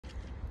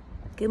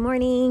Good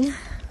morning.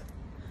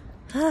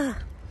 I'm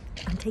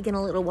taking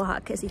a little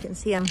walk. As you can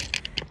see, I'm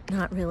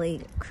not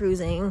really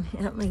cruising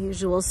at my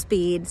usual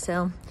speed,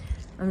 so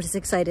I'm just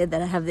excited that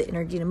I have the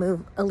energy to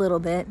move a little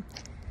bit.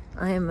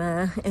 I'm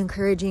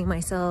encouraging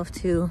myself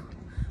to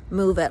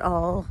move at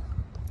all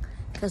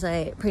because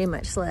I pretty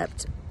much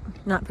slept.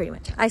 Not pretty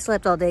much. I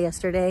slept all day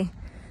yesterday.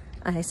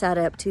 I sat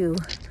up to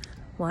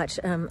watch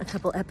a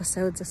couple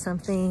episodes of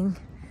something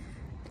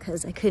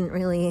because I couldn't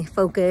really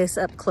focus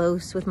up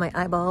close with my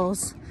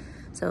eyeballs.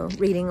 So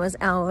reading was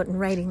out and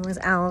writing was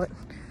out.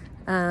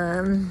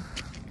 I'm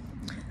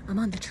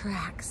on the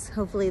tracks,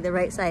 hopefully the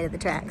right side of the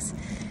tracks.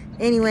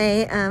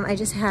 Anyway, I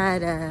just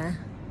had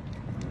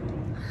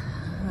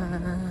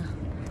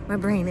my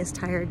brain is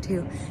tired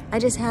too. I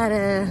just had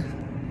a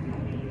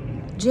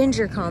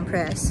ginger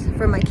compress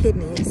for my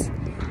kidneys,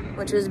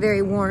 which was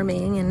very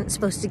warming and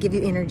supposed to give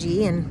you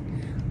energy,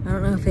 and I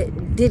don't know if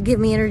it did give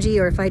me energy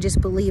or if I just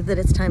believe that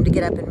it's time to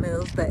get up and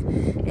move, but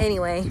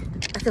anyway,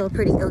 I feel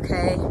pretty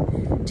okay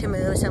to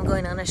move, so I'm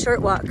going on a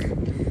short walk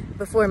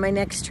before my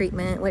next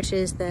treatment, which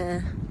is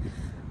the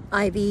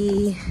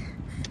IV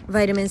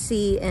vitamin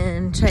C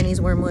and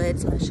Chinese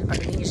wormwood /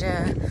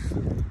 Artemisia.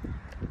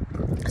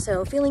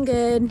 So feeling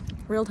good,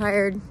 real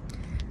tired,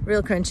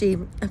 real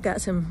crunchy. I've got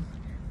some,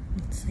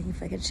 let's see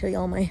if I can show you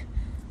all I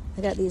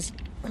got these,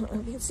 I don't know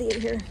if you can see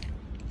it here.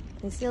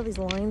 Can you see all these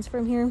lines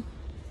from here?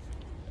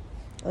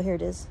 Oh, here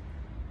it is.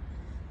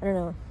 I don't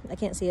know, I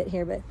can't see it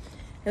here, but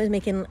I was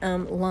making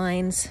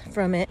lines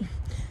from it.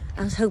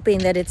 I was hoping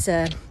that it's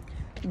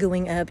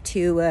going up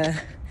to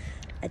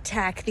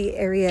attack the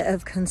area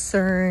of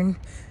concern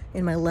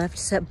in my left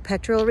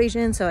subpectoral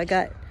region. So I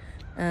got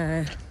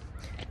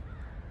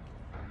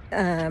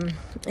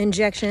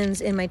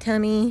injections in my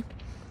tummy.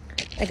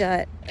 I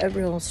got a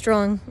real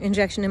strong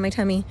injection in my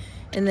tummy,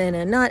 and then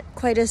a not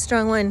quite as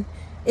strong one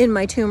in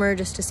my tumor,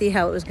 just to see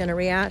how it was going to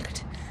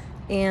react.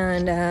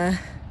 And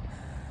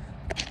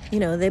you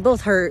know, they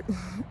both hurt.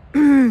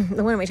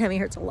 The one in my tummy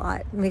hurts a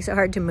lot. It makes it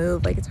hard to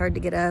move, like it's hard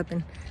to get up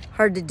and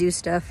hard to do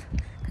stuff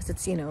because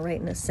it's, you know, right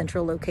in a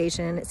central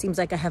location. It seems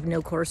like I have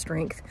no core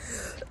strength,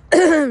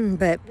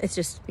 but it's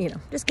just, you know,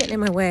 just getting in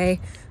my way.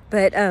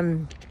 But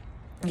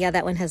yeah,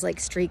 that one has like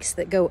streaks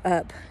that go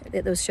up.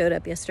 Those showed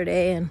up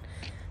yesterday, and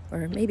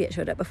or maybe it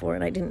showed up before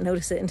and I didn't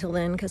notice it until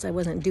then because I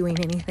wasn't doing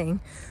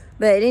anything.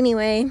 But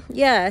anyway,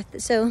 yeah,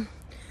 so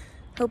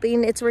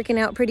hoping it's working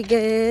out pretty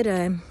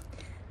good.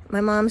 My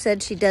mom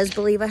said she does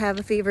believe I have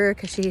a fever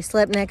because she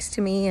slept next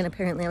to me, and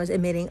apparently I was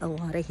emitting a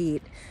lot of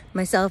heat.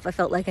 Myself, I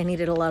felt like I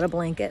needed a lot of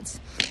blankets.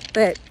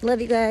 But love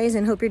you guys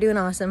and hope you're doing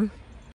awesome.